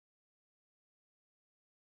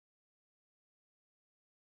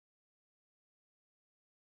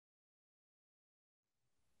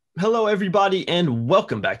Hello, everybody, and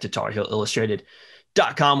welcome back to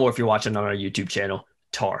TarHeelIllustrated.com, or if you're watching on our YouTube channel,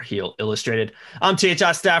 Tar Heel Illustrated. I'm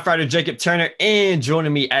THI staff writer Jacob Turner, and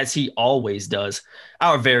joining me, as he always does,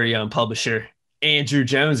 our very own publisher, Andrew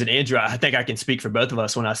Jones. And Andrew, I think I can speak for both of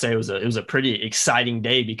us when I say it was a pretty exciting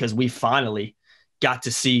day because we finally got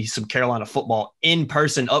to see some Carolina football in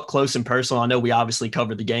person, up close and personal. I know we obviously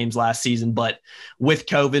covered the games last season, but with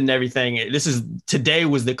COVID and everything, today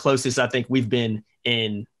was the closest I think we've been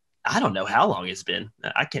in. I don't know how long it's been.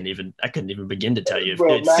 I couldn't even begin to tell you.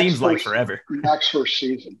 Well, It seems like forever. Max first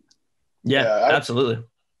season. Yeah, absolutely.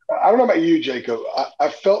 I don't know about you, Jacob. I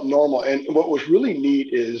felt normal. And what was really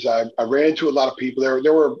neat is I ran into a lot of people.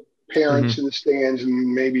 There were parents in the stands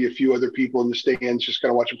and maybe a few other people in the stands just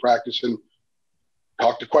kind of watching practice, and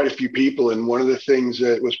talked to quite a few people. And one of the things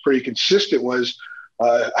that was pretty consistent was,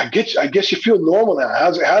 I guess you feel normal now.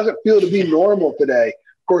 How's it feel to be normal today?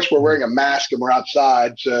 Of course, we're wearing a mask and we're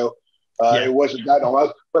outside, so it wasn't that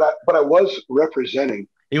normal. But I was representing.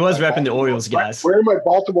 He was repping the Orioles, guys. Wearing my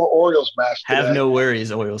Baltimore Orioles mask today. Have no worries,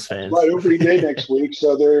 Orioles fans. Right, opening day next week,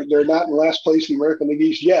 so they're not in last place in the American League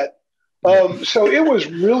East yet. So it was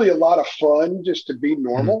really a lot of fun just to be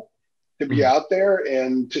normal, to be out there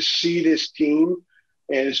and to see this team.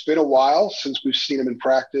 And it's been a while since we've seen them in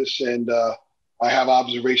practice, and I have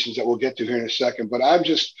observations that we'll get to here in a second. But I'm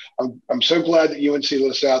so glad that UNC let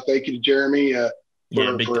us out. Thank you to Jeremy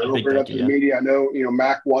for opening up to the media. I know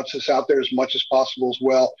Mac wants us out there as much as possible as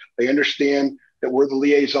well. They understand that we're the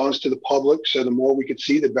liaisons to the public, so the more we can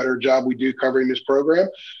see, the better job we do covering this program.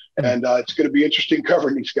 And it's going to be interesting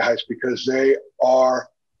covering these guys because they are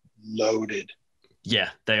loaded. Yeah,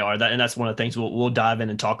 they are. And that's one of the things we'll dive in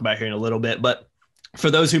and talk about here in a little bit. But for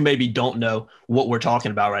those who maybe don't know what we're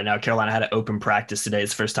talking about right now, Carolina had an open practice today.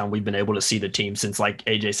 It's the first time we've been able to see the team since, like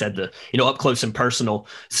AJ said, up close and personal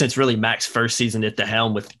since really Mac's first season at the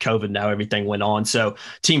helm with COVID. Now everything went on. So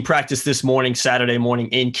team practice this morning, Saturday morning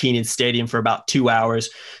in Kenan Stadium for about 2 hours.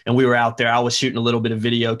 And we were out there. I was shooting a little bit of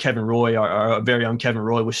video. Kevin Roy, our very own Kevin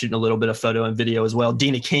Roy, was shooting a little bit of photo and video as well.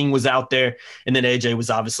 Dina King was out there. And then AJ was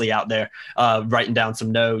obviously out there writing down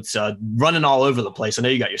some notes, running all over the place. I know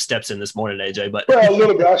you got your steps in this morning, AJ, but a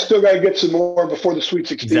little bit. I still got to get some more before the Sweet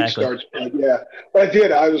 16 starts. But I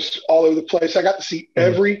did. I was all over the place. I got to see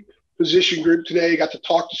every position group today. Got to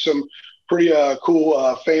talk to some pretty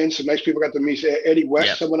cool fans. Some nice people. Got to meet Eddie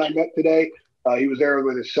West, someone I met today. He was there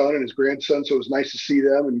with his son and his grandson, so it was nice to see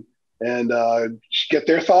them and just get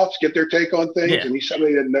their thoughts, get their take on things. And he's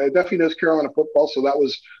somebody that definitely knows Carolina football. So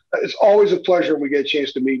it's always a pleasure when we get a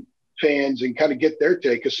chance to meet fans and kind of get their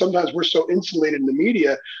take, because sometimes we're so insulated in the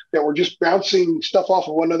media that we're just bouncing stuff off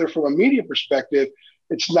of one another from a media perspective.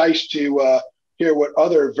 It's nice to hear what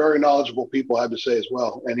other very knowledgeable people have to say as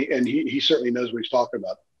well, and he certainly knows what he's talking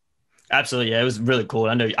about. Absolutely. Yeah, it was really cool.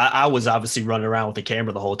 I know I was obviously running around with the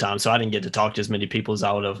camera the whole time, so I didn't get to talk to as many people as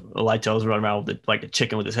I would have liked to. I was running around with like a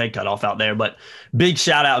chicken with his head cut off out there. But big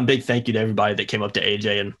shout out and big thank you to everybody that came up to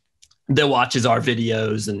AJ and that watches our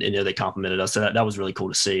videos and they complimented us. So that was really cool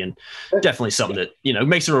to see, and definitely something that,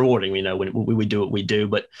 makes it rewarding, when we do what we do.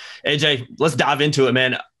 But AJ, let's dive into it,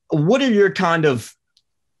 man. What are your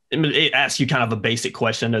I'm going to ask you kind of a basic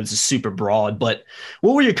question. I know this is super broad, but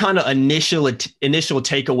what were your kind of initial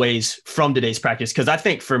takeaways from today's practice? Because I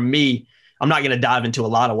think for me, I'm not going to dive into a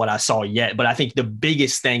lot of what I saw yet, but I think the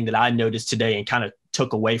biggest thing that I noticed today and kind of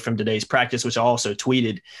took away from today's practice, which I also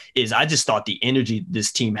tweeted, is I just thought the energy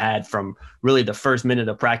this team had from really the first minute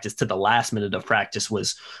of practice to the last minute of practice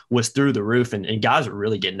was through the roof, and guys were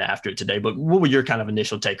really getting after it today. But what were your kind of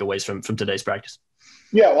initial takeaways from today's practice?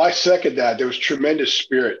 Yeah, well, I second that. There was tremendous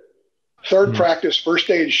spirit. Third practice, first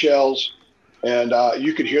day in shells, and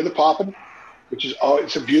you could hear the popping, which is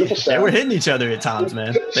it's a beautiful sound. They were hitting each other at times,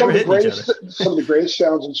 man. Some of the greatest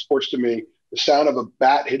sounds in sports to me, the sound of a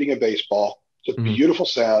bat hitting a baseball. It's a beautiful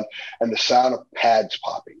sound, and the sound of pads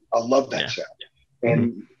popping. I love that sound.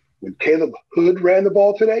 And when Caleb Hood ran the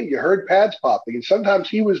ball today, you heard pads popping, and sometimes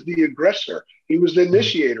he was the aggressor. He was the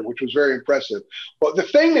initiator, which was very impressive. But the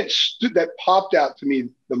thing that popped out to me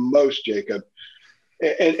the most, Jacob,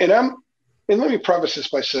 and let me preface this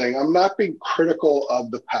by saying I'm not being critical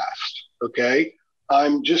of the past, okay?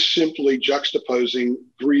 I'm just simply juxtaposing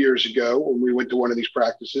 3 years ago when we went to one of these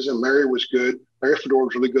practices, and Larry was good. Larry Fedora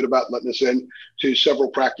was really good about letting us in to several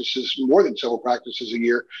practices, more than several practices a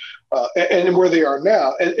year, and where they are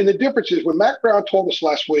now. And the difference is when Matt Brown told us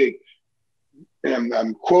last week, and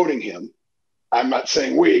I'm quoting him, I'm not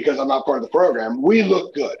saying we because I'm not part of the program, we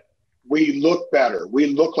look good. We look better. We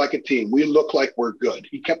look like a team. We look like we're good.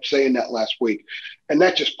 He kept saying that last week, and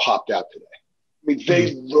that just popped out today. I mean,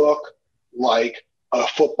 they look like a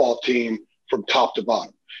football team from top to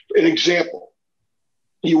bottom. An example,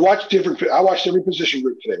 I watched every position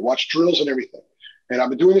group today, watched drills and everything. And I've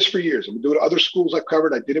been doing this for years. I've been doing it at other schools I've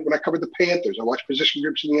covered. I did it when I covered the Panthers. I watched position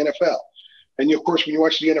groups in the NFL. And of course, when you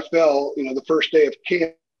watch the NFL, the first day of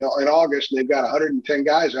camp in August, and they've got 110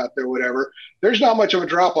 guys out there, whatever, there's not much of a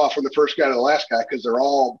drop off from the first guy to the last guy because they're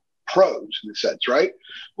all pros in a sense, right?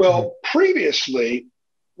 Well, previously,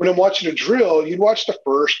 when I'm watching a drill, you'd watch the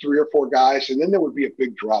first 3 or 4 guys, and then there would be a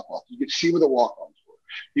big drop off. You could see where the walk-ons were.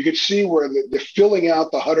 You could see where they're filling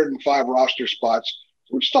out the 105 roster spots.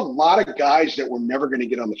 There were just a lot of guys that were never going to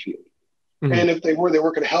get on the field. Mm-hmm. And if they weren't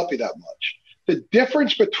going to help you that much. The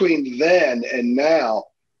difference between then and now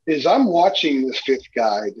is I'm watching this 5th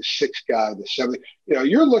guy, the 6th guy, the 7th.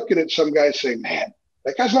 You're looking at some guy saying, man,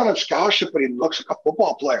 that guy's not on scholarship, but he looks like a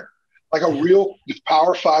football player, like a real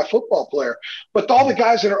Power 5 football player. But all the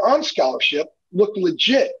guys that are on scholarship look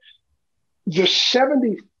legit. The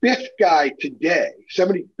 75th guy today,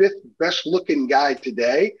 75th best looking guy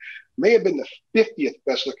today, may have been the 50th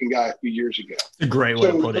best looking guy a few years ago. A great way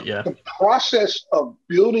to put it, yeah. The process of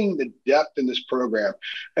building the depth in this program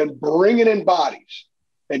and bringing in bodies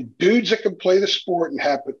and dudes that can play the sport and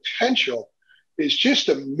have potential is just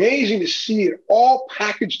amazing to see it all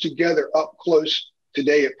packaged together up close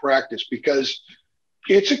today at practice, because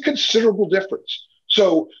it's a considerable difference.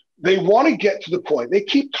 So they want to get to the point. They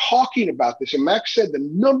keep talking about this. And Max said the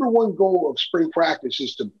number one goal of spring practice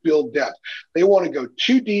is to build depth. They want to go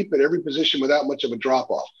too deep at every position without much of a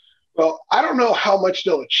drop-off. Well, I don't know how much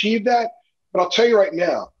they'll achieve that, but I'll tell you right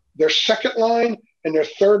now, their second line and their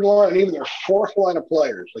third line and even their fourth line of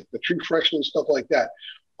players, like the true freshmen and stuff like that,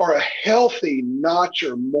 are a healthy notch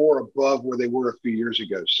or more above where they were a few years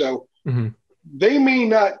ago. So they may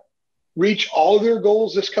not reach all of their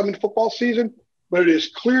goals this coming football season, but it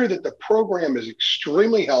is clear that the program is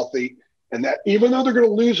extremely healthy, and that even though they're going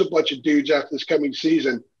to lose a bunch of dudes after this coming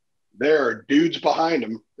season, there are dudes behind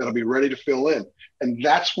them that'll be ready to fill in. And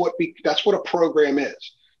that's what a program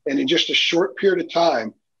is. And in just a short period of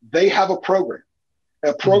time, they have a program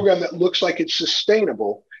that looks like it's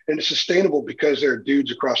sustainable, and it's sustainable because there are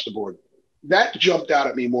dudes across the board. That jumped out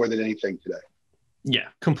at me more than anything today. Yeah,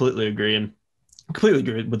 completely agree. And completely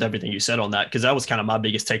agree with everything you said on that, because that was kind of my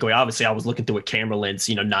biggest takeaway. Obviously, I was looking through a camera lens,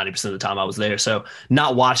 90% of the time I was there. So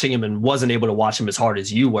not watching him, and wasn't able to watch him as hard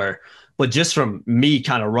as you were. But just from me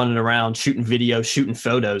kind of running around, shooting videos, shooting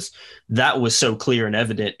photos, that was so clear and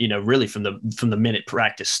evident, really from the minute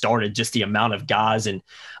practice started, just the amount of guys, and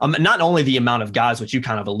not only the amount of guys, which you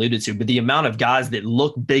kind of alluded to, but the amount of guys that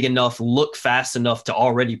look big enough, look fast enough to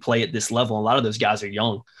already play at this level. A lot of those guys are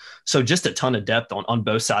young. So just a ton of depth on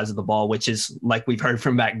both sides of the ball, which is like we've heard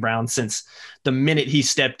from Mack Brown since the minute he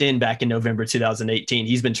stepped in back in November 2018.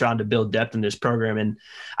 He's been trying to build depth in this program. And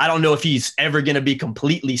I don't know if he's ever going to be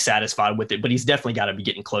completely satisfied with it, but he's definitely got to be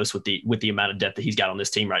getting close with the amount of depth that he's got on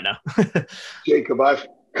this team right now. Jacob, I've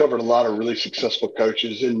covered a lot of really successful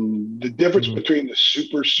coaches, and the difference between the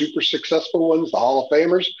super, super successful ones, the Hall of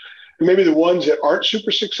Famers, and maybe the ones that aren't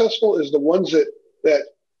super successful is the ones that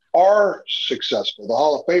are successful. The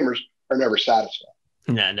Hall of Famers are never satisfied.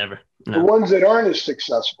 Nah, never. No. The ones that aren't as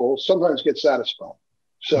successful sometimes get satisfied.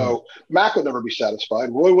 So Mack will never be satisfied.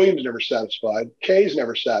 Roy Williams never satisfied. Kay's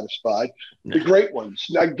never satisfied. No. The great ones.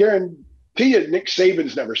 I guarantee you Nick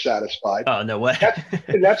Saban's never satisfied. Oh, no way.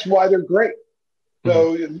 And that's why they're great.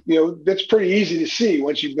 So, that's pretty easy to see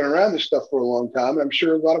once you've been around this stuff for a long time. And I'm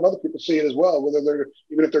sure a lot of other people see it as well,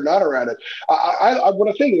 even if they're not around it.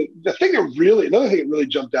 Another thing that really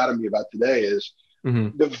jumped out at me about today is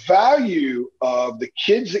the value of the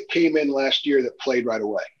kids that came in last year that played right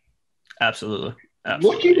away. Absolutely.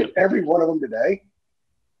 Looking at every one of them today,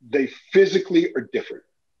 they physically are different.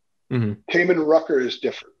 Kamen Rucker is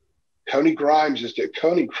different. Tony Grimes is different.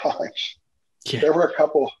 Tony Grimes. Yeah. There were a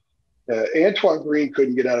couple. Antoine Green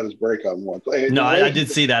couldn't get out of his break on one. No, I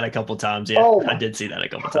did see that a couple times. Yeah, I did see that a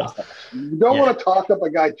couple times. You don't want to talk up a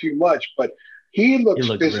guy too much, but he looked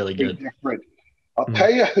really good. Different. I'll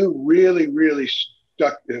tell you who really, really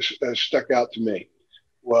stuck out to me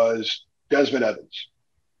was Desmond Evans.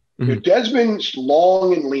 Desmond's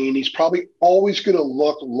long and lean. He's probably always going to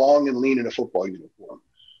look long and lean in a football uniform.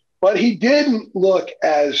 But he didn't look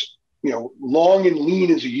as, long and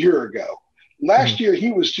lean as a year ago. Last year,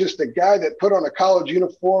 he was just a guy that put on a college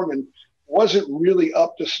uniform and wasn't really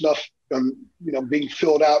up to snuff on, being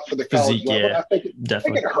filled out for the college level. Yeah, I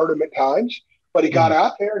think it hurt him at times, but he got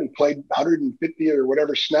out there and he played 150 or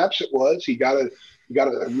whatever snaps it was. He got a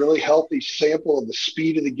really healthy sample of the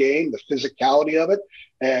speed of the game, the physicality of it,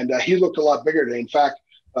 and he looked a lot bigger today. In fact,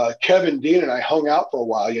 Kevin Dean and I hung out for a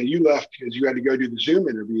while. You left because you had to go do the Zoom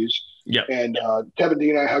interviews. Yeah. And Kevin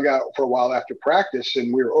Dean and I hung out for a while after practice,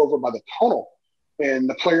 and we were over by the tunnel, and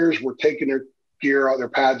the players were taking their gear out, their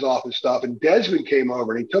pads off and stuff. And Desmond came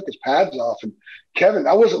over and he took his pads off. And Kevin,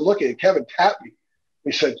 I wasn't looking, and Kevin tapped me.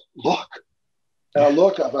 He said, "Look." And I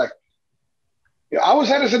looked, I was like, I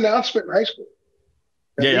was at his announcement in high school.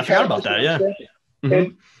 Yeah, I forgot about that. Yeah. Mm-hmm.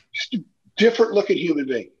 And just a different looking human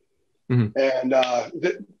being. Mm-hmm. And,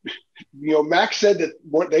 Max said that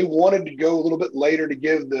they wanted to go a little bit later to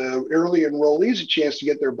give the early enrollees a chance to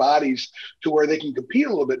get their bodies to where they can compete a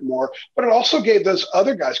little bit more. But it also gave those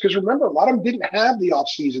other guys, because remember, a lot of them didn't have the off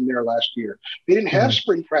season there last year. They didn't have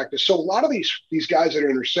spring practice. So a lot of these guys that are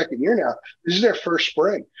in their second year now, this is their first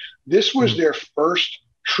spring. This was their first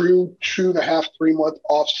true 2.5, 3 month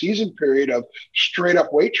off season period of straight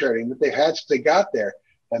up weight training that they've had since they got there.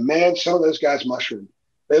 And man, some of those guys mushroomed.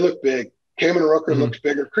 They look big. Kamen Rooker looks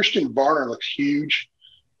bigger. Christian Varner looks huge.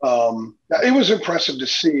 It was impressive to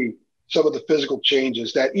see some of the physical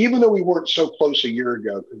changes that, even though we weren't so close a year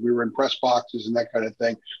ago because we were in press boxes and that kind of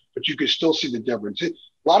thing, but you could still see the difference. A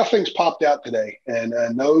lot of things popped out today, and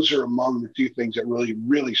those are among the few things that really,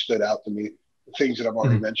 really stood out to me, the things that I've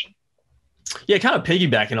already mentioned. Yeah, kind of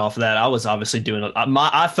piggybacking off of that, I was obviously doing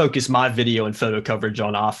I focused my video and photo coverage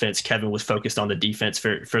on offense. Kevin was focused on the defense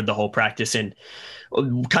for the whole practice, and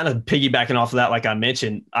kind of piggybacking off of that, like I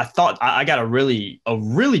mentioned, I thought I got a really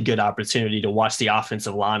good opportunity to watch the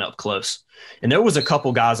offensive line up close. And there was a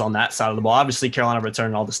couple guys on that side of the ball. Obviously, Carolina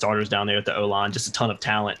returning all the starters down there at the O-line, just a ton of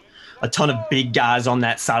talent, a ton of big guys on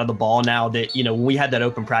that side of the ball now that, when we had that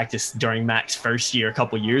open practice during Mac's first year a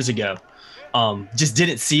couple years ago, just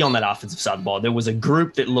didn't see on that offensive side of the ball. There was a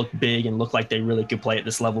group that looked big and looked like they really could play at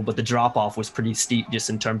this level, but the drop-off was pretty steep just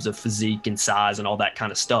in terms of physique and size and all that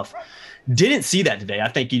kind of stuff. Didn't see that today. I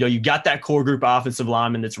think, you got that core group of offensive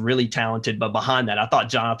linemen that's really talented, but behind that, I thought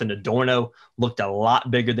Jonathan Adorno looked a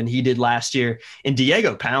lot bigger than he did last year. And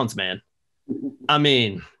Diego Pounds, man, I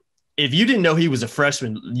mean, if you didn't know he was a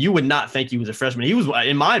freshman, you would not think he was a freshman. He was,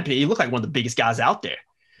 in my opinion, he looked like one of the biggest guys out there.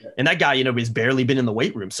 And that guy, has barely been in the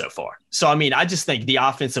weight room so far. So, I mean, I just think the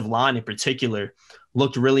offensive line in particular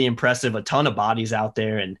looked really impressive, a ton of bodies out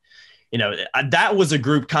there. And, that was a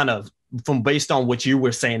group kind of based on what you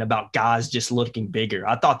were saying about guys just looking bigger.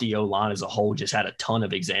 I thought the O-line as a whole just had a ton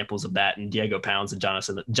of examples of that. And Diego Pounds and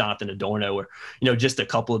Jonathan Adorno were, just a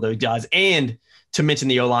couple of those guys. And to mention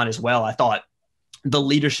the O-line as well, I thought the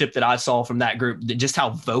leadership that I saw from that group, just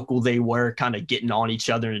how vocal they were, kind of getting on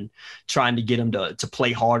each other and trying to get them to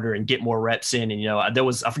play harder and get more reps in. And,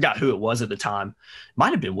 I forgot who it was at the time.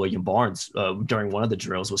 Might've been William Barnes during one of the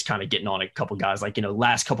drills, was kind of getting on a couple guys like,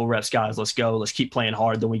 last couple reps, guys, let's go, let's keep playing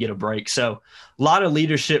hard. Then we get a break. So a lot of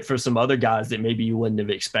leadership for some other guys that maybe you wouldn't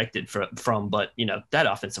have expected from, but that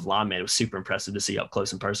offensive line, man, it was super impressive to see up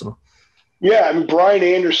close and personal. Yeah, I mean, Brian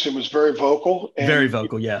Anderson was very vocal. And very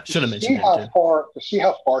vocal, yeah. Should have mentioned that. To see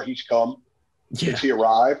how far he's come since he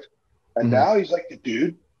arrived. And now he's like the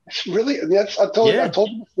dude. It's really, I told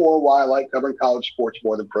you before why I like covering college sports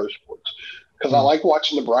more than pro sports. Because I like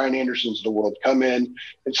watching the Brian Andersons of the world come in.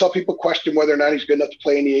 And some people question whether or not he's good enough to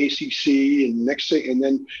play in the ACC. And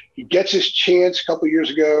then he gets his chance a couple of years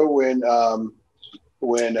ago when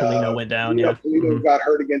Polino went down. Polino got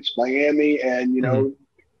hurt against Miami, and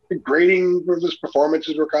the grading for his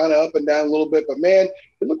performances were kind of up and down a little bit, but man,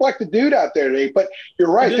 it looked like the dude out there today. But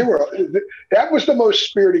you're right, that was the most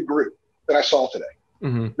spirited group that I saw today.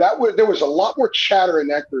 There was a lot more chatter in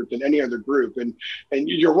that group than any other group, and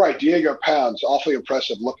you're right. Diego Pounds, awfully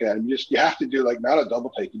impressive looking at him. You have to do not a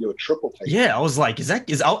double take, you do a triple take. Yeah, I was like,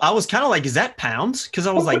 I was kind of like, is that Pounds? Because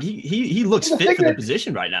I was like, he looks fit for the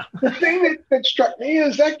position right now. The thing that struck me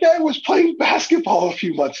is that guy was playing basketball a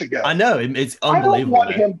few months ago. I know, it's unbelievable. I don't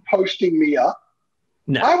want him posting me up.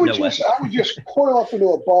 No, I would just coil up into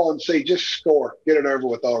a ball and say, just score, get it over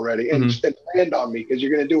with already, and land on me because you're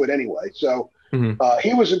going to do it anyway. So.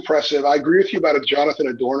 He was impressive. I agree with you about Jonathan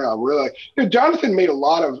Adorno. I really Jonathan made a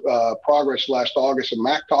lot of progress last August, and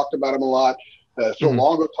Mac talked about him a lot. Phil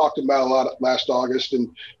Longo talked about a lot last August, and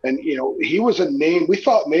he was a name. We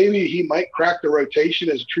thought maybe he might crack the rotation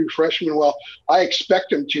as a true freshman. Well, I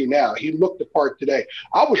expect him to now. He looked the part today.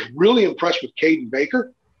 I was really impressed with Caden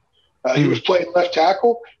Baker. He was playing left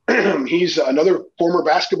tackle. He's another former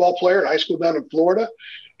basketball player in high school down in Florida.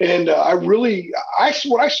 And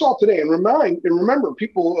what I saw today, and remember,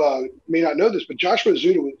 people may not know this, but Joshua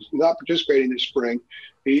Zuda was not participating this spring.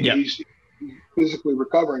 He's physically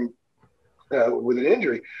recovering with an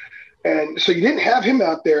injury. And so you didn't have him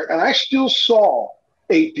out there. And I still saw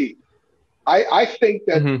 8 deep. I think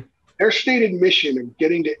that Their stated mission of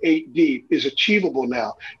getting to 8 deep is achievable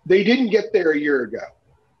now. They didn't get there a year ago.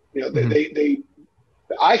 You know, they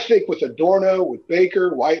I think with Adorno, with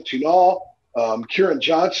Baker, Wyatt Tunal, Kieran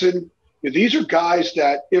Johnson, these are guys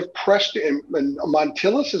that if Preston and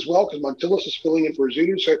Montilus as well, because Montilus is filling in for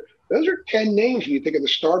Azudu. So those are 10 names when you think of the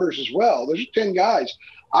starters as well. Those are 10 guys.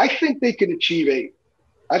 I think they can achieve 8.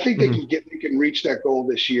 I think they can reach that goal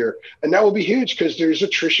this year. And that will be huge because there's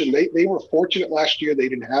attrition. They were fortunate last year. They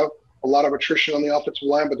didn't have a lot of attrition on the offensive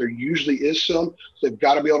line, but there usually is some. So they've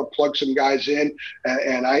got to be able to plug some guys in.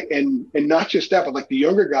 And not just that, but like the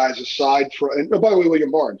younger guys aside from, and by the way, William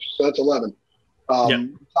Barnes. So that's 11.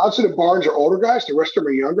 Johnson and Barnes are older guys. The rest of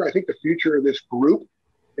them are younger. I think the future of this group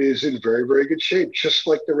is in very, very good shape, just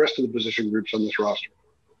like the rest of the position groups on this roster.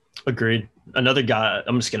 Agreed. Another guy,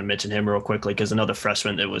 I'm just going to mention him real quickly because another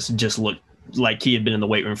freshman that was just looked like he had been in the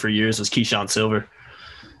weight room for years was Keyshawn Silver.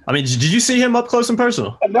 I mean, did you see him up close and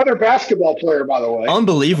personal? Another basketball player, by the way.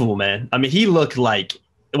 Unbelievable, man. I mean, he looked like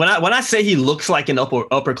when I say he looks like an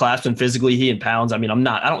upperclassman physically, he in pounds. I mean,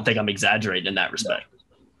 I don't think I'm exaggerating in that respect.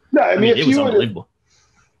 No, I mean it was unbelievable.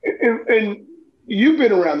 And you've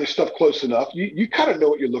been around this stuff close enough. You kind of know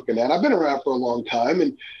what you're looking at. I've been around for a long time,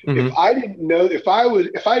 and if I didn't know, if I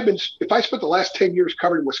spent the last 10 years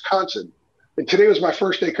covering Wisconsin, and today was my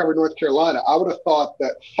first day covering North Carolina, I would have thought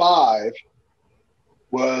that 5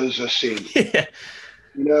 was a senior. Yeah.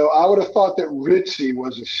 You know, I would have thought that Ritzy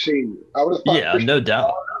was a senior. I would have thought, yeah, no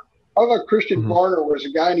doubt. I thought Christian Barner was a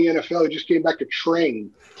guy in the NFL who just came back to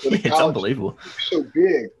train. It's unbelievable. So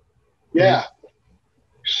big. Yeah.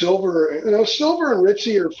 Silver and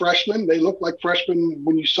Ritzy are freshmen. They look like freshmen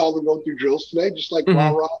when you saw them going through drills today, just like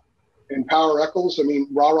Ra and Power Eccles. I mean,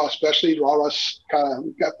 Ra especially. Ra-Ra's kind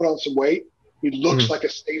of got put on some weight. He looks like a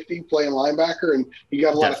safety playing linebacker, and he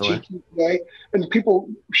got a lot of teaching today. And people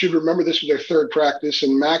should remember this was their third practice.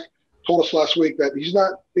 And Mac told us last week that he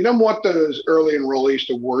doesn't want those early enrollees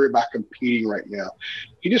to worry about competing right now.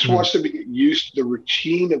 He just wants them to get used to the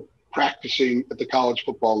routine of practicing at the college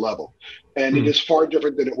football level. And it is far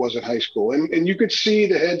different than it was in high school. And you could see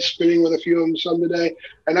the head spinning with a few of them some today.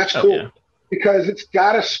 And that's cool because it's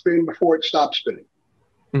got to spin before it stops spinning.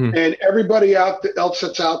 And everybody else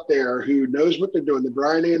that's out there who knows what they're doing, the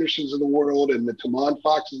Brian Andersons of the world and the Tamon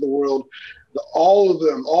Foxes of the world,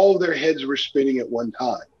 all of their heads were spinning at one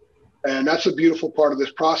time. And that's a beautiful part of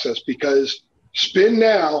this process because spin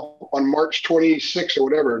now on March 26th or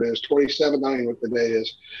whatever it is, 27th, I don't know what the day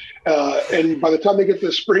is. And by the time they get to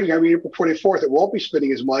the spring, I mean, April 24th, it won't be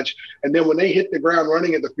spinning as much. And then when they hit the ground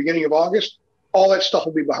running at the beginning of August, all that stuff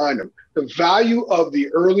will be behind them. The value of the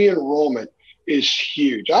early enrollment is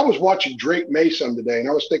huge. I was watching Drake Mason today, and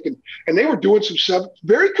I was thinking, and they were doing some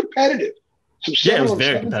very competitive, some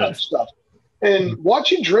 7-on-7 stuff. And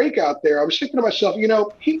watching Drake out there, I was thinking to myself, you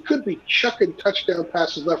know, he could be chucking touchdown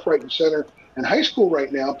passes left, right, and center in high school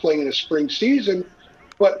right now, playing in a spring season.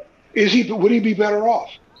 But would he be better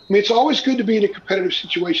off? I mean, it's always good to be in a competitive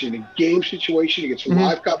situation, in a game situation, against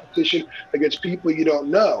live competition, against people you don't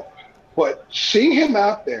know. But seeing him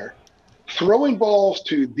out there, throwing balls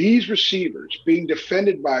to these receivers, being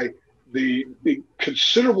defended by the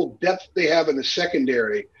considerable depth they have in the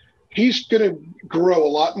secondary, he's going to grow a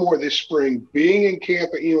lot more this spring, being in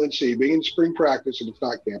camp at UNC, being in spring practice, and it's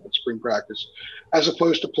not camp, it's spring practice, as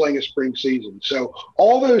opposed to playing a spring season. So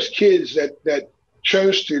all those kids that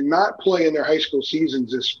chose to not play in their high school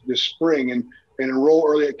seasons this spring and enroll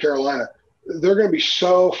early at Carolina, they're going to be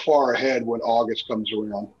so far ahead when August comes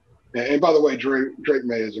around. And by the way, Drake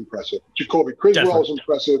May is impressive. Jacoby Criswell is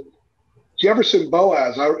impressive. Jefferson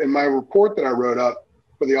Boaz, in my report that I wrote up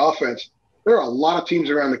for the offense, there are a lot of teams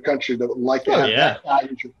around the country that would like to have that guy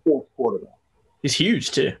as your fourth quarterback. He's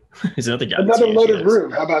huge, too. He's another guy. Another loaded room.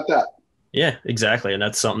 How about that? Yeah, exactly. And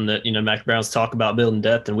that's something that, you know, Mac Brown's talk about building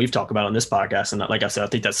depth, and we've talked about on this podcast. And like I said, I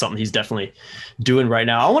think that's something he's definitely doing right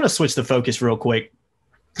now. I want to switch the focus real quick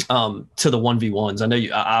to the 1v1s. I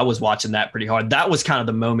know I was watching that pretty hard. That was kind of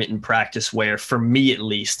the moment in practice where, for me at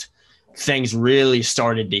least, things really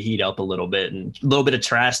started to heat up a little bit, and a little bit of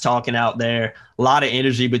trash talking out there, a lot of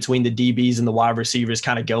energy between the DBs and the wide receivers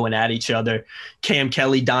kind of going at each other. Cam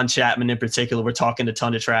Kelly, Don Chapman in particular, were talking a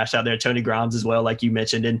ton of trash out there. Tony Grimes as well, like you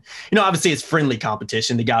mentioned. And, you know, obviously it's friendly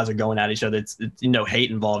competition. The guys are going at each other. It's you know,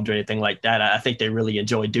 hate involved or anything like that. I think they really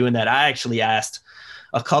enjoy doing that. I actually asked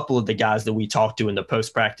a couple of the guys that we talked to in the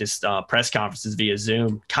post-practice press conferences via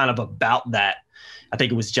Zoom kind of about that. I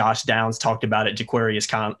think it was Josh Downs talked about it. Jaquarius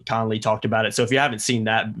Conley talked about it. So if you haven't seen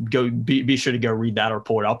that, be sure to go read that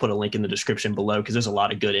report. I'll put a link in the description below because there's a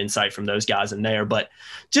lot of good insight from those guys in there. But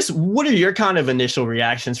just what are your kind of initial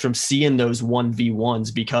reactions from seeing those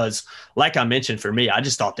 1v1s? Because like I mentioned, for me, I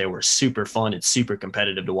just thought they were super fun and super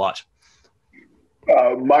competitive to watch.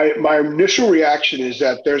 My initial reaction is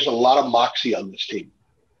that there's a lot of moxie on this team.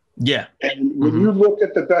 Yeah. And when you look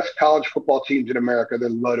at the best college football teams in America, they're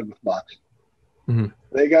loaded with moxie. Mm-hmm.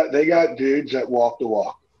 They got dudes that walk the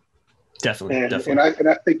walk. Definitely. And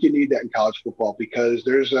I think you need that in college football because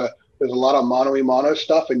there's a lot of mano-a-mano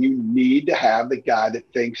stuff, and you need to have the guy that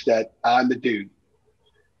thinks that I'm the dude.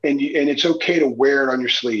 And it's okay to wear it on your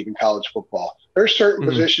sleeve in college football. There's certain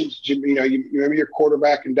positions, you maybe your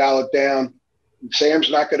quarterback can dial it down. Sam's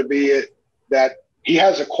not going to be it. That he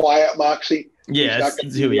has a quiet moxie. Yeah, that's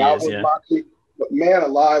who he is. Yeah. Moxie. But man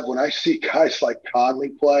alive, when I see guys like Conley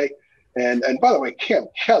play, and by the way, Cam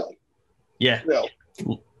Kelly. Yeah.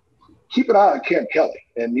 Keep an eye on Cam Kelly,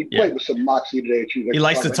 and he played with some moxie today. He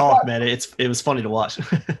likes to talk, man. It was funny to watch.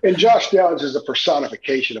 And Josh Downs is a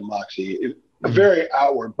personification of moxie. Very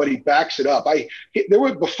outward, but he backs it up.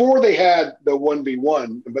 Before they had the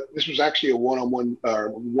 1v1, but this was actually a one-on-one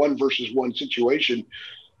or 1-versus-1 situation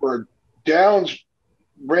where Downs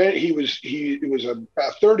ran. It was a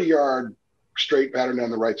 30-yard straight pattern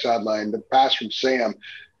down the right sideline. The pass from Sam,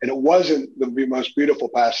 and it wasn't the most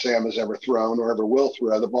beautiful pass Sam has ever thrown or ever will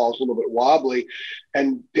throw. The ball was a little bit wobbly,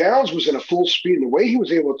 and Downs was in a full speed. And the way he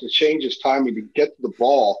was able to change his timing to get to the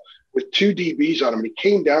ball with 2 DBs on him, and he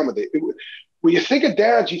came down with it. When you think of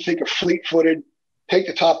Downs, you think of fleet-footed, take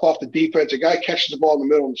the top off the defense. A guy catches the ball in the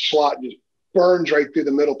middle in the slot and just burns right through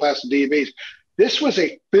the middle past the DBs. This was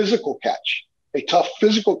a physical catch, a tough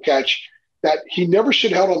physical catch that he never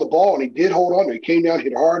should have held on the ball, and he did hold on to it. He came down,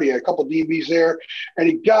 hit hard. He had a couple DBs there, and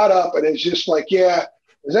he got up, and it's just like, yeah,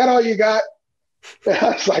 is that all you got? And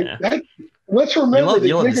I was like, let's remember the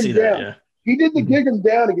gig him down. Yeah. He did the gig him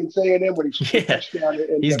down against A&M when he scored touchdown.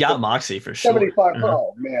 He's got moxie for sure. 75.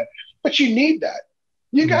 Oh, man. But you need that.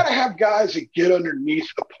 You got to have guys that get underneath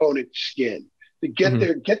opponent's skin to get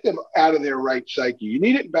them out of their right psyche. You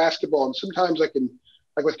need it in basketball, and sometimes like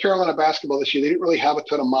with Carolina basketball this year, they didn't really have a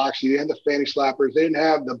ton of moxie. They had the fanny slappers. They didn't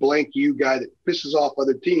have the blank you guy that pisses off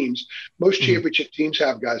other teams. Most championship teams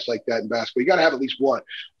have guys like that in basketball. You got to have at least one.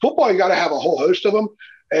 Football, you got to have a whole host of them,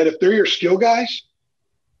 and if they're your skill guys,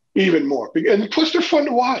 even more. And plus, they're fun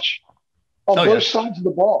to watch on both sides of the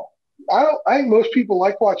ball. I think most people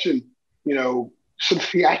like watching, some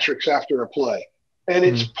theatrics after a play. And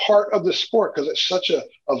it's part of the sport because it's such a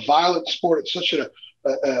violent sport. It's such an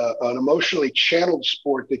emotionally channeled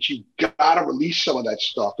sport that you've got to release some of that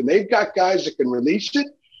stuff. And they've got guys that can release it,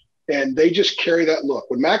 and they just carry that look.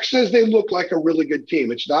 When Max says they look like a really good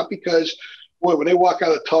team, it's not because, boy, when they walk out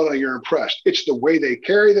of the tunnel, you're impressed. It's the way they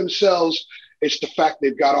carry themselves. It's the fact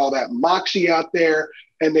they've got all that moxie out there,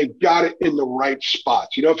 and they've got it in the right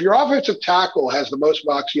spots. If your offensive tackle has the most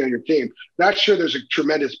moxie on your team, not sure there's a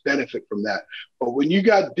tremendous benefit from that. But when you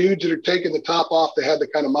got dudes that are taking the top off, they have the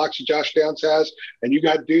kind of moxie Josh Downs has, and you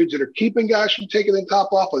got dudes that are keeping guys from taking the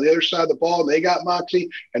top off on the other side of the ball, and they got moxie,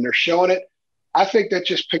 and they're showing it, I think that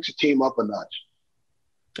just picks a team up a notch.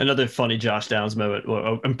 Another funny Josh Downs moment,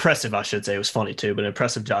 or impressive, I should say. It was funny too, but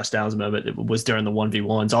impressive Josh Downs moment was during the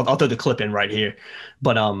 1v1s. I'll throw the clip in right here.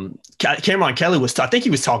 But Cameron Kelly I think he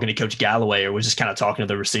was talking to Coach Galloway, or was just kind of talking to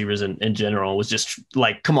the receivers in general. It was just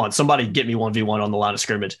like, come on, somebody get me 1v1 on the line of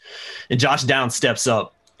scrimmage. And Josh Downs steps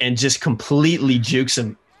up and just completely jukes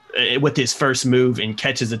him with his first move and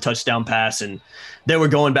catches a touchdown pass. And they were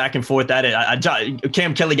going back and forth at it.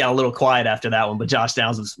 Cam Kelly got a little quiet after that one, but Josh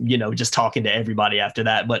Downs was, just talking to everybody after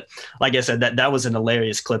that. But like I said, that was an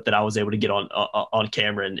hilarious clip that I was able to get on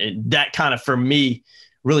camera. And that kind of, for me,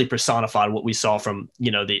 really personified what we saw from,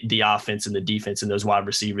 the offense and the defense and those wide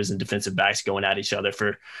receivers and defensive backs going at each other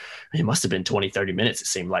for, it must have been 20, 30 minutes. It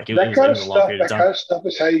seemed like it was a long period of time. That kind of stuff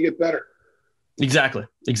is how you get better. Exactly.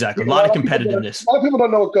 A lot of competitiveness. A lot of people don't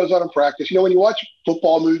know what goes on in practice. When you watch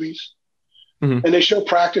football movies and they show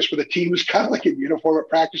practice where the team is kind of like in uniform at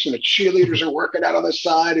practice and the cheerleaders are working out on the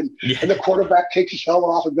side and the quarterback takes his helmet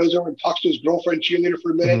off and goes over and talks to his girlfriend cheerleader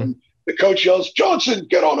for a minute and the coach yells, "Johnson,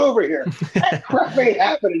 get on over here." That crap ain't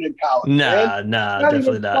happening in college. Nah,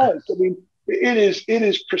 definitely not. I mean, it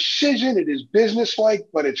is precision, it is businesslike,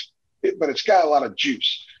 but it's got a lot of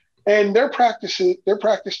juice. And their practice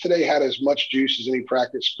today had as much juice as any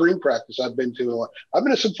spring practice I've been to. I've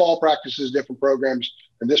been to some fall practices, different programs,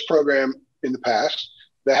 and this program in the past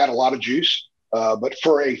that had a lot of juice. But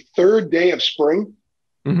for a third day of spring,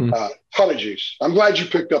 Mm-hmm. Ton of juice. I'm glad you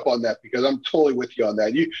picked up on that because I'm totally with you on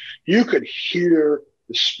that. You could hear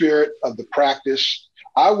the spirit of the practice.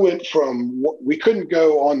 I went from we couldn't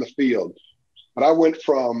go on the field, but I went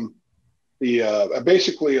from the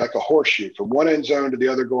basically like a horseshoe from one end zone to the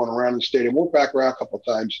other going around the stadium. Went back around a couple of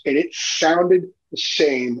times, and it sounded the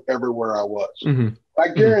same everywhere I was. Mm-hmm. I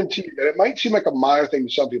guarantee you that it might seem like a minor thing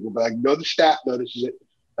to some people, but I know the staff notices it.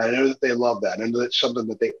 I know that they love that. I know that's something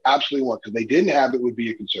that they absolutely want because they didn't have it would be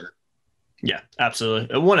a concern. Yeah,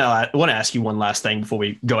 absolutely. I want to ask you one last thing before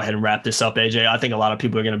we go ahead and wrap this up, AJ. I think a lot of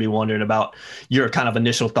people are going to be wondering about your kind of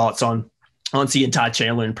initial thoughts on seeing Ty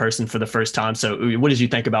Chandler in person for the first time. So what did you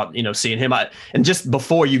think about, seeing him? And just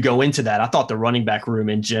before you go into that, I thought the running back room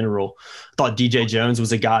in general, I thought DJ Jones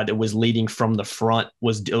was a guy that was leading from the front,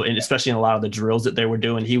 and especially in a lot of the drills that they were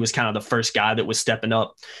doing. He was kind of the first guy that was stepping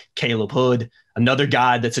up. Caleb Hood, another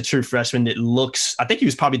guy that's a true freshman that I think he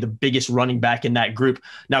was probably the biggest running back in that group.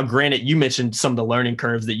 Now, granted, you mentioned some of the learning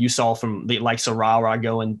curves that you saw from the likes of Rawa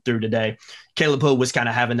going through today. Caleb Hood was kind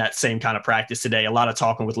of having that same kind of practice today. A lot of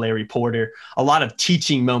talking with Larry Porter, a lot of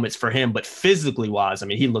teaching moments for him, but physically wise, I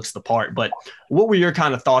mean, he looks the part. But what were your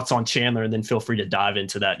kind of thoughts on Chandler? And then feel free to dive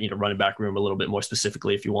into that, running back room a little bit more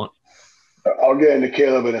specifically if you want. I'll get into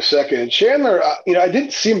Caleb in a second. Chandler, I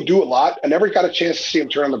didn't see him do a lot. I never got a chance to see him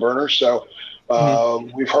turn on the burner. So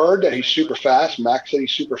we've heard that he's super fast. Max said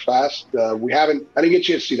he's super fast. I didn't get a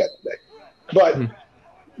chance to see that today. But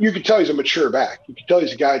you can tell he's a mature back. You can tell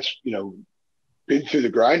he's a guy that's, been through the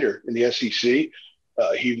grinder in the SEC.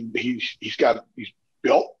 He's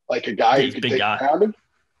built like a guy who can take a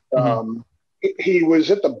pounding. He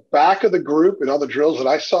was at the back of the group in all the drills that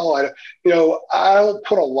I saw. I don't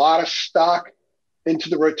put a lot of stock into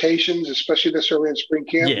the rotations, especially this early in spring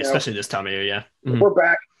camp. Yeah, especially this time of year. Yeah, we're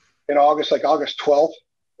back in August, like August 12th,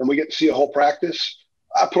 and we get to see a whole practice.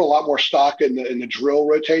 I put a lot more stock in the drill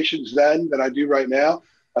rotations then than I do right now.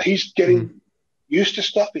 He's getting used to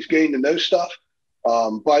stuff. He's getting to know stuff.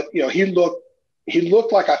 But he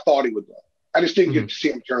looked like I thought he would look. I just didn't get to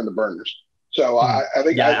see him turn the burners. So I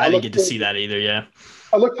think I didn't get to see that either. Yeah,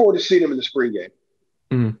 I look forward to seeing him in the spring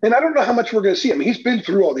game. And I don't know how much we're going to see. I mean, he's been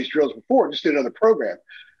through all these drills before, just in another program.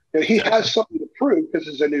 He has something to prove because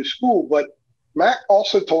it's a new school. But Mac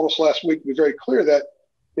also told us last week to be very clear that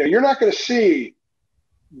you're not going to see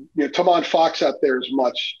Tamon Fox out there as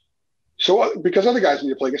much. So because other guys need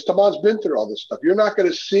to play, because Tamon's been through all this stuff. You're not going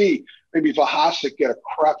to see maybe Vahasik get a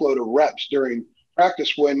crap load of reps during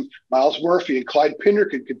practice when Miles Murphy and Clyde Pinder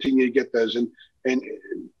could continue to get those. And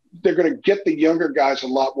they're going to get the younger guys a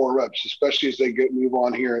lot more reps, especially as they move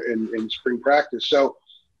on here in spring practice. So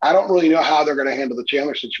I don't really know how they're going to handle the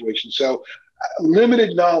Chandler situation. So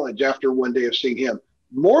limited knowledge after one day of seeing him.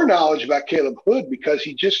 More knowledge about Caleb Hood because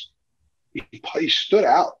he stood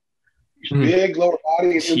out. He's big, lower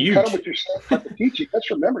body, and kind of what you're saying about the teaching.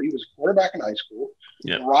 Let's remember, he was a quarterback in high school.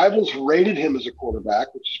 Yep. Rivals rated him as a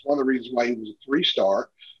quarterback, which is one of the reasons why he was a 3-star.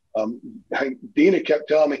 Dina kept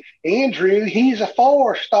telling me, Andrew, he's a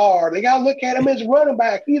 4-star. They got to look at him as a running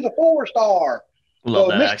back. He's a 4-star. Love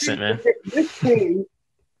that accent, man. Miss King,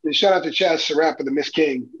 and shout out to Chaz Surratt for the Miss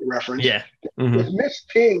King reference. Yeah. If Miss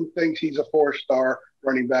King thinks he's a 4-star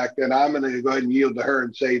running back, then I'm going to go ahead and yield to her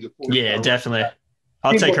and say he's a 4-star. Yeah, definitely.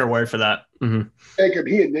 I'll take her word for that. Take him.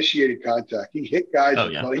 He initiated contact. He hit guys. Oh,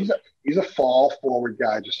 yeah. He's a fall forward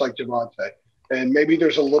guy, just like Javonte. And maybe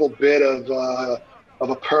there's a little bit of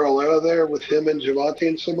a parallel there with him and Javonte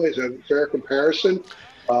in some ways. A fair comparison.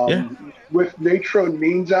 With Natron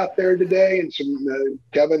Means out there today, and some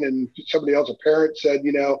Kevin and somebody else, a parent said,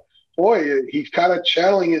 boy, he's kind of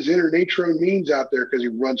channeling his inner Natron Means out there because he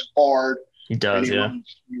runs hard. He does, he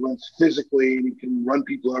runs physically, and he can run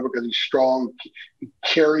people over because he's strong. He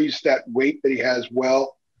carries that weight that he has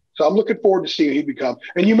well. So I'm looking forward to seeing who he becomes.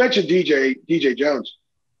 And you mentioned DJ Jones.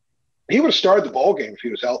 He would have started the ball game if he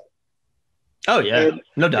was healthy. Oh, yeah.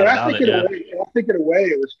 No doubt about it. I think in a way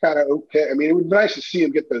it was kind of okay. I mean, it would be nice to see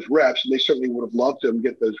him get those reps, and they certainly would have loved him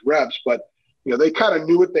get those reps. But, they kind of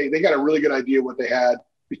knew what they got a really good idea what they had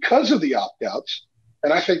because of the opt-outs.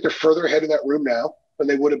 And I think they're further ahead in that room now than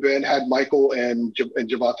they would have been had Michael and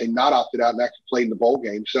Javonte not opted out and actually played in the bowl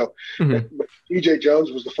game. So DJ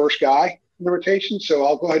Jones was the first guy in the rotation. So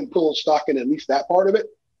I'll go ahead and pull a stock in at least that part of it.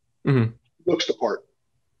 Looks the part.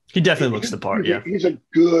 He definitely looks the part, yeah. He's a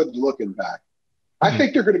good-looking back. I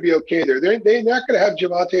think they're going to be okay there. They're not going to have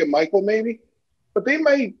Javonte and Michael maybe, but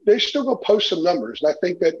they're still going to post some numbers. And I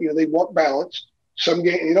think that, they want balance. Some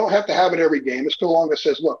game, you don't have to have it every game. It's no longer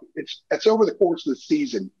says, look, it's over the course of the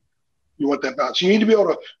season. You want that balance. You need to be able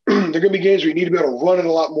to – there are going to be games where you need to be able to run it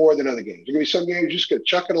a lot more than other games. There are going to be some games you're just going to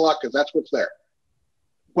chuck it a lot because that's what's there.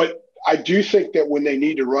 But I do think that when they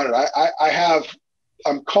need to run it,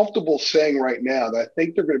 I'm comfortable saying right now that I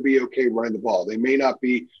think they're going to be okay running the ball. They may not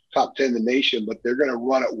be top 10 in the nation, but they're going to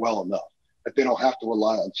run it well enough that they don't have to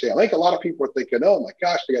rely on Sam. I think a lot of people are thinking, oh my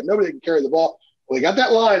gosh, they got nobody that can carry the ball. Well, they got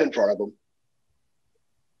that line in front of them.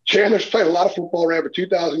 Chandler's played a lot of football, ran for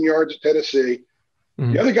 2,000 yards at Tennessee.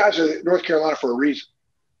 Mm-hmm. The other guys are at North Carolina for a reason.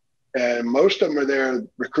 And most of them are there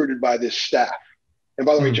recruited by this staff. And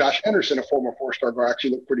by the way, Josh Henderson, a former four-star guard,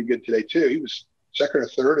 actually looked pretty good today too. He was second or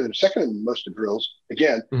third, and second in most of the drills.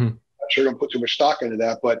 Again, not sure I'm going to put too much stock into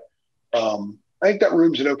that, but I think that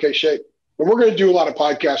room's in okay shape. But we're going to do a lot of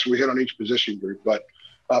podcasts where we hit on each position group. But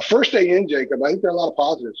first day in, Jacob, I think there are a lot of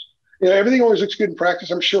positives. You know, everything always looks good in practice.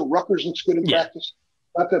 I'm sure Rutgers looks good in practice.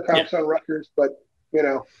 Not to pounce on Rutgers, but, you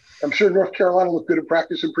know, I'm sure North Carolina looked good in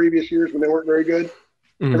practice in previous years when they weren't very good.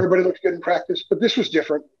 Everybody looks good in practice, but this was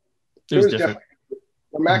different. It was different.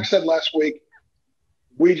 When Max said last week,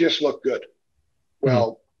 we just look good.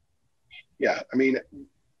 Well, yeah, I mean,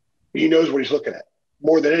 he knows what he's looking at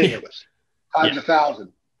more than any of us. Times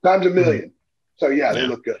 1,000, times 1,000,000. So, they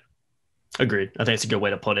look good. Agreed. I think it's a good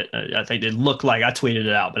way to put it. I think it looked like, I tweeted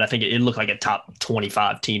it out, but I think it looked like a top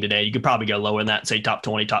 25 team today. You could probably go lower than that and say top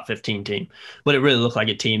 20, top 15 team. But it really looked like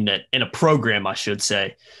a team that, in a program, I should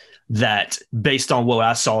say, that based on what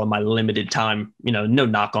I saw in my limited time, you know, no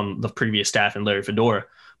knock on the previous staff and Larry Fedora,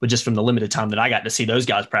 but just from the limited time that I got to see those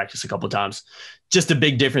guys practice a couple of times, just a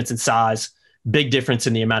big difference in size, big difference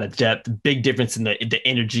in the amount of depth, big difference in the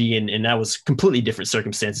energy, and that was completely different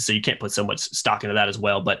circumstances, so you can't put so much stock into that as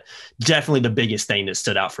well. But definitely the biggest thing that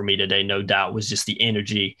stood out for me today, no doubt, was just the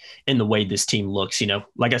energy and the way this team looks. You know,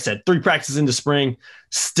 like I said, 3 practices into spring,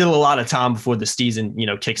 still a lot of time before the season, you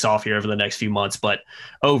know, kicks off here over the next few months. But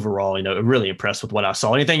overall, you know, really impressed with what I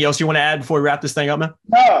saw. Anything else you want to add before we wrap this thing up, man?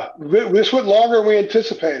 No, this went longer than we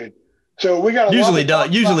anticipated. So we got usually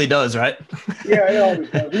does, right? Yeah, it always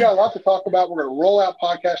does. We got a lot to talk about. We're going to roll out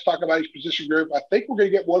podcasts, talk about each position group. I think we're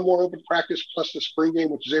going to get one more open practice plus the spring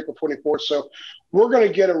game, which is April 24th. So we're going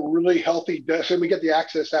to get a really healthy dose, and we get the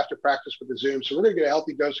access after practice with the Zoom. So we're going to get a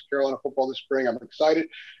healthy dose of Carolina football this spring. I'm excited.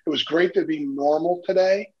 It was great to be normal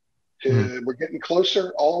today. We're getting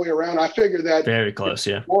closer all the way around. I figure that very close.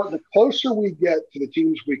 Yeah. The closer we get to the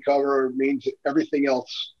teams we cover means that everything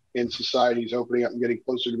else in society is opening up and getting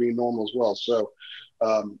closer to being normal as well. So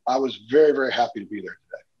I was very, very happy to be there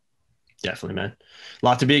today. Definitely, man. A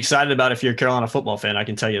lot to be excited about if you're a Carolina football fan. I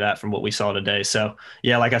can tell you that from what we saw today. So,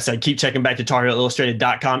 yeah, like I said, keep checking back to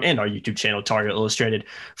TarHeelIllustrated.com and our YouTube channel, Tar Heel Illustrated,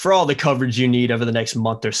 for all the coverage you need over the next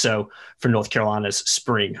month or so for North Carolina's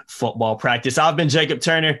spring football practice. I've been Jacob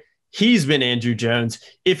Turner. He's been Andrew Jones.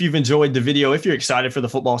 If you've enjoyed the video, if you're excited for the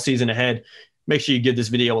football season ahead, make sure you give this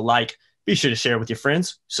video a like. Be sure to share it with your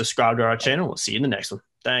friends. Subscribe to our channel. We'll see you in the next one.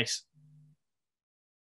 Thanks.